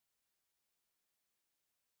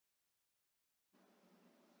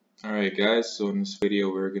Alright guys, so in this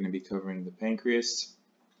video we're going to be covering the pancreas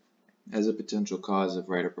as a potential cause of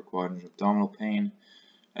right upper quadrant abdominal pain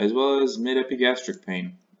as well as mid-epigastric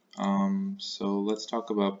pain. So let's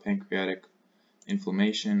talk about pancreatic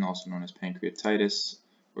inflammation, also known as pancreatitis.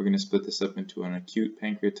 We're going to split this up into an acute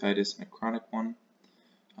pancreatitis and a chronic one.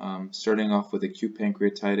 Starting off with acute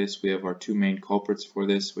pancreatitis, we have our two main culprits for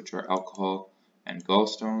this, which are alcohol and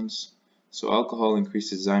gallstones. So alcohol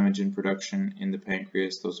increases zymogen production in the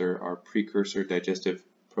pancreas. Those are our precursor digestive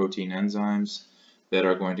protein enzymes that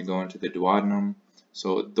are going to go into the duodenum.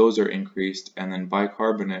 So those are increased, and then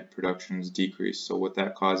bicarbonate production is decreased. So what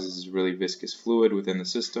that causes is really viscous fluid within the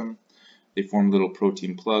system. They form little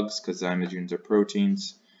protein plugs because zymogens are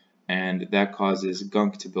proteins, and that causes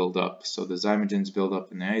gunk to build up. So the zymogens build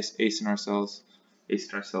up in the acinar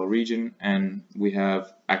cell region, and we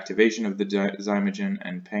have activation of the zymogen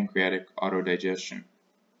and pancreatic autodigestion.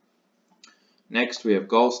 Next, we have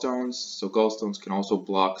gallstones. So gallstones can also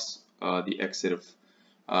block the exit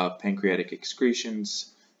of pancreatic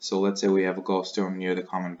excretions. So let's say we have a gallstone near the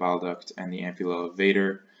common bile duct and the ampulla of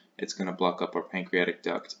Vader. It's going to block up our pancreatic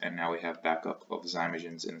duct, and now we have backup of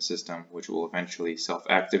zymogens in the system, which will eventually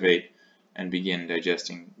self-activate and begin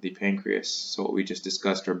digesting the pancreas. So what we just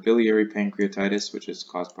discussed are biliary pancreatitis, which is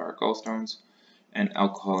caused by our gallstones, and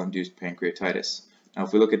alcohol-induced pancreatitis. Now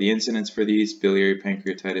if we look at the incidence for these, biliary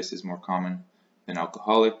pancreatitis is more common than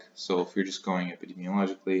alcoholic. So if you're just going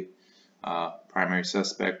epidemiologically, primary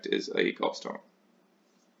suspect is a gallstone.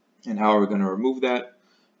 And how are we going to remove that?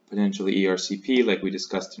 Potentially ERCP, like we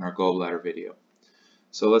discussed in our gallbladder video.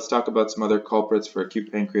 So let's talk about some other culprits for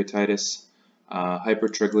acute pancreatitis.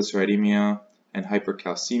 Hypertriglyceridemia and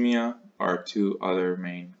hypercalcemia are two other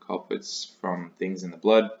main culprits from things in the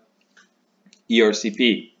blood.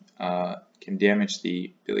 ERCP can damage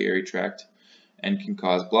the biliary tract and can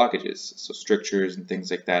cause blockages, so strictures and things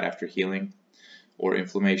like that after healing, or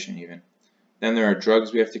inflammation even. Then there are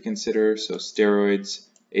drugs we have to consider, so steroids,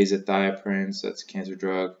 azathioprines, that's a cancer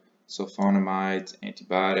drug, sulfonamides,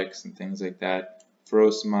 antibiotics, and things like that,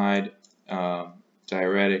 furosemide,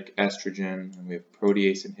 diuretic, estrogen, and we have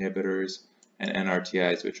protease inhibitors, and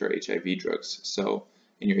NRTIs, which are HIV drugs. So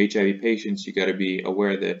in your HIV patients, you got to be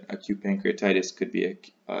aware that acute pancreatitis could be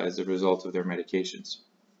as a result of their medications.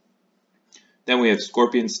 Then we have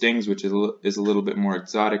scorpion stings, which is a little bit more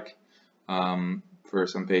exotic for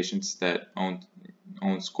some patients that own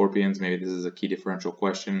scorpions. Maybe this is a key differential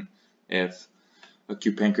question if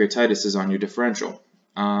acute pancreatitis is on your differential.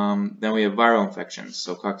 Then we have viral infections.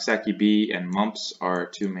 So Coxsackie B and mumps are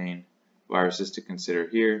two main viruses to consider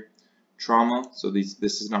here. Trauma. So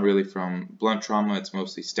this is not really from blunt trauma. It's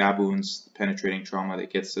mostly stab wounds, penetrating trauma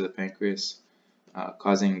that gets to the pancreas,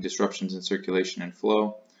 causing disruptions in circulation and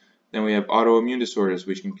flow. Then we have autoimmune disorders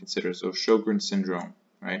we can consider. So Sjogren's syndrome,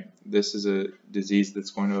 right? This is a disease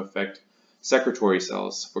that's going to affect secretory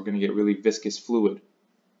cells. We're going to get really viscous fluid.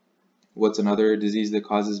 What's another disease that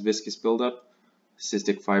causes viscous buildup?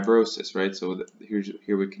 Cystic fibrosis, right? So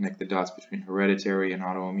here we connect the dots between hereditary and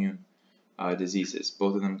autoimmune diseases,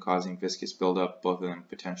 both of them causing viscous buildup, both of them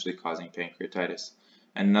potentially causing pancreatitis.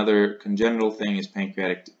 And another congenital thing is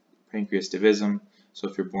pancreas divisum. So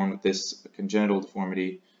if you're born with this congenital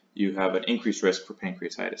deformity, you have an increased risk for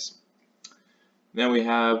pancreatitis. Then we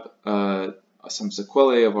have some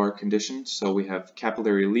sequelae of our condition. So we have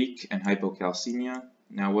capillary leak and hypocalcemia.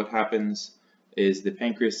 Now what happens is the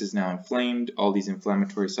pancreas is now inflamed. All these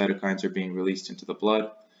inflammatory cytokines are being released into the blood,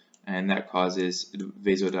 and that causes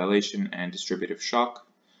vasodilation and distributive shock.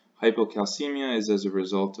 Hypocalcemia is as a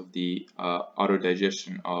result of the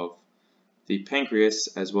autodigestion of the pancreas,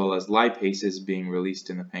 as well as lipases being released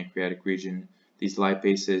in the pancreatic region. These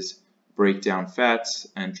lipases break down fats,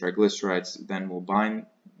 and triglycerides then will bind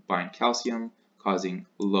calcium, causing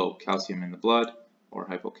low calcium in the blood, or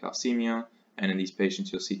hypocalcemia. And in these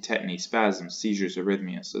patients, you'll see tetany, spasms, seizures,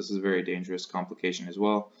 arrhythmia. So this is a very dangerous complication as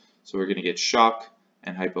well. So we're going to get shock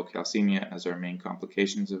and hypocalcemia as our main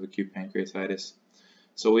complications of acute pancreatitis.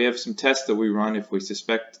 So we have some tests that we run if we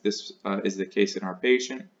suspect this is the case in our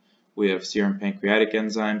patient. We have serum pancreatic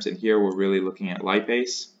enzymes, and here we're really looking at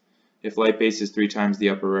lipase. If lipase is 3 times the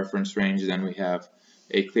upper reference range, then we have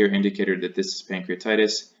a clear indicator that this is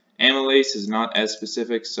pancreatitis. Amylase is not as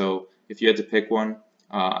specific, so if you had to pick one,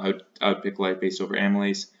 I would pick lipase over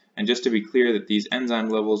amylase. And just to be clear that these enzyme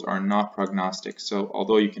levels are not prognostic. So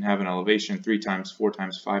although you can have an elevation 3 times, 4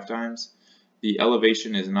 times, 5 times, the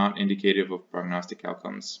elevation is not indicative of prognostic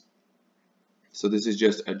outcomes. So this is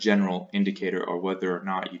just a general indicator of whether or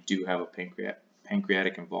not you do have a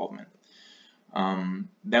pancreatic involvement.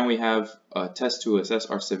 Then we have a test to assess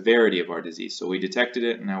our severity of our disease. So we detected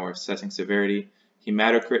it, and now we're assessing severity.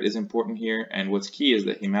 Hematocrit is important here, and what's key is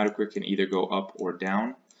that hematocrit can either go up or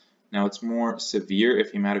down. Now it's more severe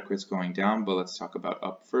if hematocrit's going down, but let's talk about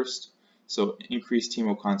up first. So increased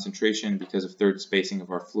hemo concentration because of third spacing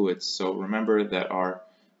of our fluids. So remember that our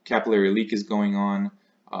capillary leak is going on.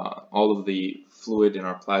 All of the fluid in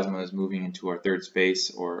our plasma is moving into our third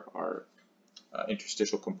space or our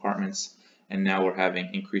interstitial compartments, and now we're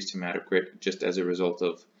having increased hematocrit just as a result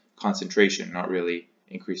of concentration, not really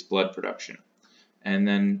increased blood production. And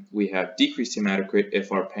then we have decreased hematocrit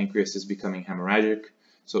if our pancreas is becoming hemorrhagic.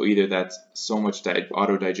 So either that's so much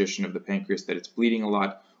autodigestion of the pancreas that it's bleeding a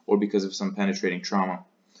lot, or because of some penetrating trauma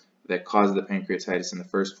that caused the pancreatitis in the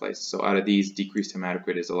first place. So out of these, decreased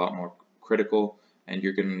hematocrit is a lot more critical, and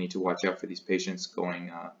you're going to need to watch out for these patients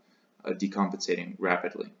going decompensating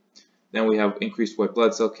rapidly. Then we have increased white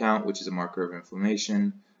blood cell count, which is a marker of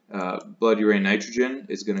inflammation. Blood urea nitrogen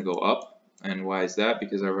is going to go up. And why is that?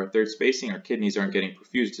 Because of our third spacing, our kidneys aren't getting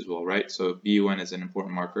perfused as well, right? So BUN is an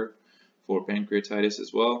important marker for pancreatitis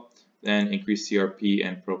as well. Then increased CRP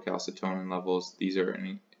and procalcitonin levels. These are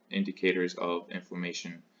indicators of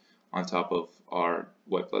inflammation on top of our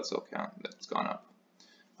white blood cell count that's gone up.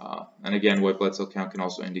 And again, white blood cell count can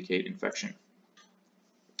also indicate infection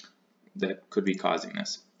that could be causing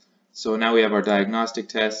this. So now we have our diagnostic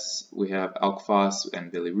tests. We have alk phos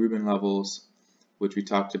and bilirubin levels, which we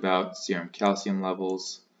talked about, serum calcium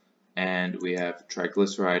levels, and we have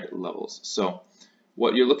triglyceride levels. So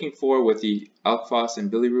what you're looking for with the alk phos and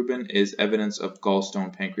bilirubin is evidence of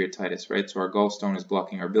gallstone pancreatitis, right? So our gallstone is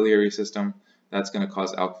blocking our biliary system. That's going to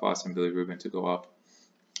cause alk phos and bilirubin to go up.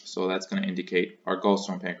 So that's going to indicate our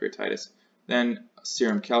gallstone pancreatitis. Then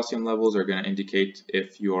serum calcium levels are going to indicate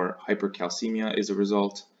if your hypercalcemia is a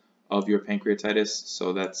result of your pancreatitis.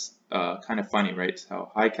 So that's kind of funny, right? How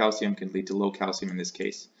high calcium can lead to low calcium in this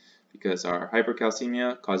case, because our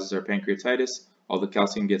hypercalcemia causes our pancreatitis. All the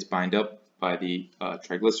calcium gets bound up by the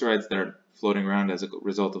triglycerides that are floating around as a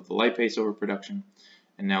result of the lipase overproduction,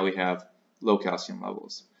 and now we have low calcium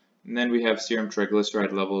levels. And then we have serum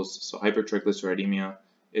triglyceride levels. So hypertriglyceridemia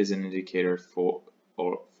is an indicator for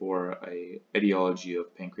a etiology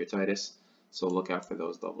of pancreatitis. So look out for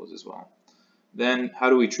those levels as well. Then how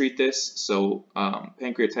do we treat this? So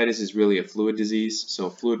pancreatitis is really a fluid disease, so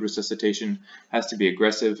fluid resuscitation has to be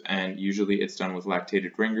aggressive, and usually it's done with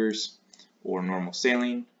lactated ringers or normal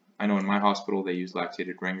saline. I know in my hospital they use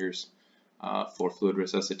lactated ringers for fluid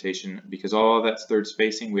resuscitation because all of that's third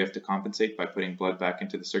spacing. We have to compensate by putting blood back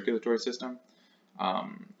into the circulatory system,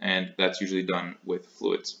 and that's usually done with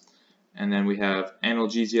fluids. And then we have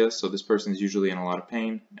analgesia, so this person is usually in a lot of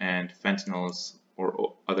pain, and fentanyls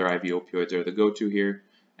or other IV opioids are the go-to here,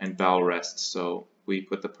 and bowel rest. So we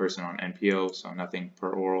put the person on NPO, so nothing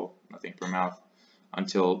per oral, nothing per mouth,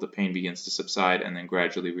 until the pain begins to subside, and then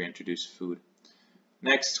gradually reintroduce food.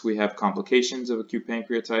 Next, we have complications of acute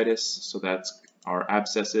pancreatitis. So that's our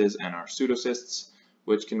abscesses and our pseudocysts,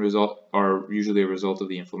 which are usually a result of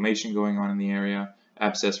the inflammation going on in the area.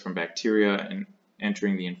 Abscess from bacteria and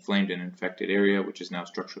entering the inflamed and infected area, which is now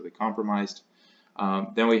structurally compromised.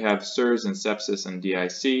 Then we have SIRS and sepsis and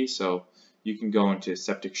DIC. So you can go into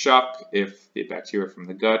septic shock if the bacteria from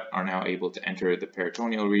the gut are now able to enter the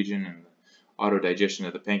peritoneal region, and the autodigestion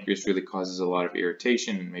of the pancreas really causes a lot of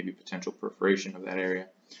irritation and maybe potential perforation of that area.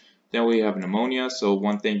 Then we have pneumonia. So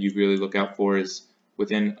one thing you really look out for is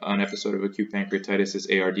within an episode of acute pancreatitis is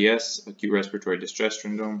ARDS, acute respiratory distress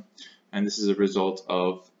syndrome, and this is a result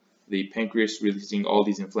of the pancreas releasing all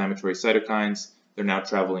these inflammatory cytokines. They're now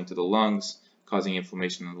traveling to the lungs, causing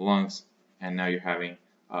inflammation in the lungs, and now you're having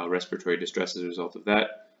respiratory distress as a result of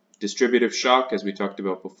that. Distributive shock, as we talked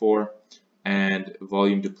about before, and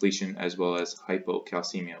volume depletion, as well as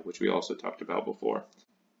hypocalcemia, which we also talked about before.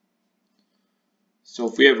 So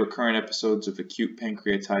if we have recurrent episodes of acute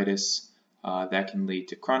pancreatitis, that can lead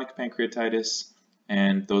to chronic pancreatitis,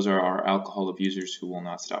 and those are our alcohol abusers who will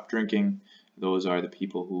not stop drinking. Those are the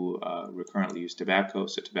people who recurrently use tobacco,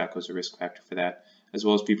 so tobacco is a risk factor for that, as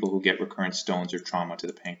well as people who get recurrent stones or trauma to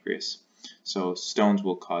the pancreas. So stones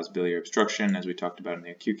will cause biliary obstruction, as we talked about in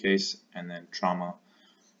the acute case, and then trauma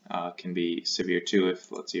can be severe too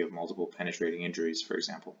if, let's say, you have multiple penetrating injuries, for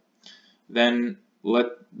example. Then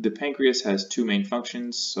the pancreas has two main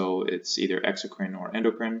functions, so it's either exocrine or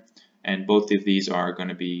endocrine, and both of these are going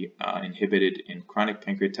to be inhibited in chronic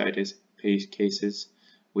pancreatitis cases.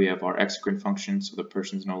 We have our exocrine function, so the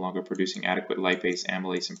person's no longer producing adequate lipase,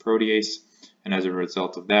 amylase, and protease, and as a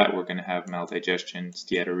result of that, we're going to have maldigestion,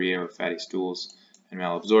 steatorrhea or fatty stools, and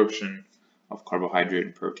malabsorption of carbohydrate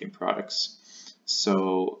and protein products.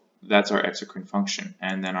 So that's our exocrine function.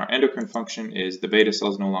 And then our endocrine function is the beta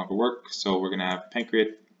cells no longer work, so we're going to have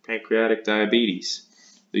pancreatic diabetes.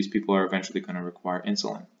 These people are eventually going to require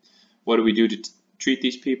insulin. What do we do to treat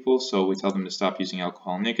these people? So we tell them to stop using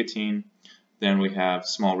alcohol and nicotine. Then we have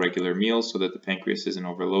small regular meals so that the pancreas isn't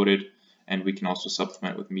overloaded, and we can also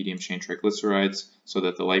supplement with medium chain triglycerides so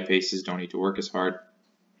that the lipases don't need to work as hard.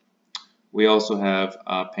 We also have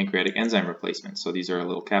pancreatic enzyme replacement. So these are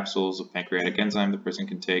little capsules of pancreatic enzyme the person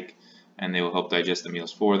can take, and they will help digest the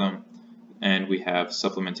meals for them. And we have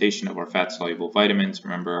supplementation of our fat-soluble vitamins.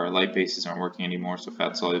 Remember, our lipases aren't working anymore, so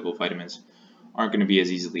fat-soluble vitamins aren't going to be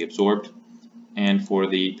as easily absorbed. And for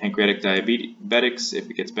the pancreatic diabetics, if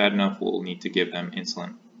it gets bad enough, we'll need to give them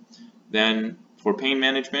insulin. Then for pain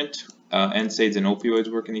management, NSAIDs and opioids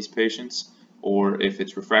work in these patients, or if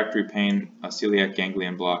it's refractory pain, a celiac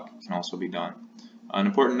ganglion block can also be done. An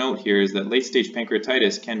important note here is that late-stage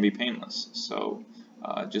pancreatitis can be painless, so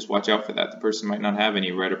just watch out for that. The person might not have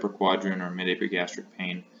any right upper quadrant or mid-epigastric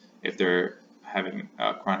pain if they're having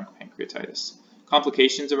chronic pancreatitis.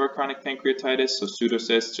 Complications of our chronic pancreatitis, so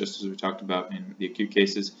pseudocysts, just as we talked about in the acute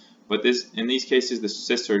cases, but in these cases the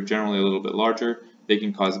cysts are generally a little bit larger. They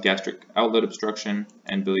can cause gastric outlet obstruction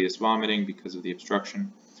and bilious vomiting because of the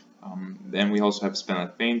obstruction. Then we also have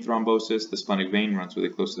splenic vein thrombosis. The splenic vein runs really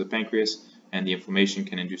close to the pancreas, and the inflammation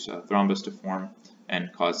can induce a thrombus to form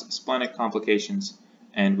and cause splenic complications.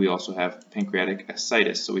 And we also have pancreatic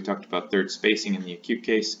ascites. So we talked about third spacing in the acute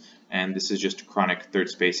case, and this is just chronic third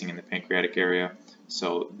spacing in the pancreatic area.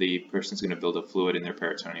 So the person's going to build up fluid in their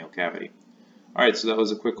peritoneal cavity. Alright, so that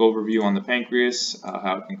was a quick overview on the pancreas,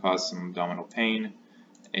 how it can cause some abdominal pain,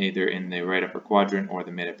 either in the right upper quadrant or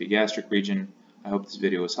the mid-epigastric region. I hope this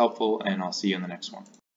video was helpful, and I'll see you in the next one.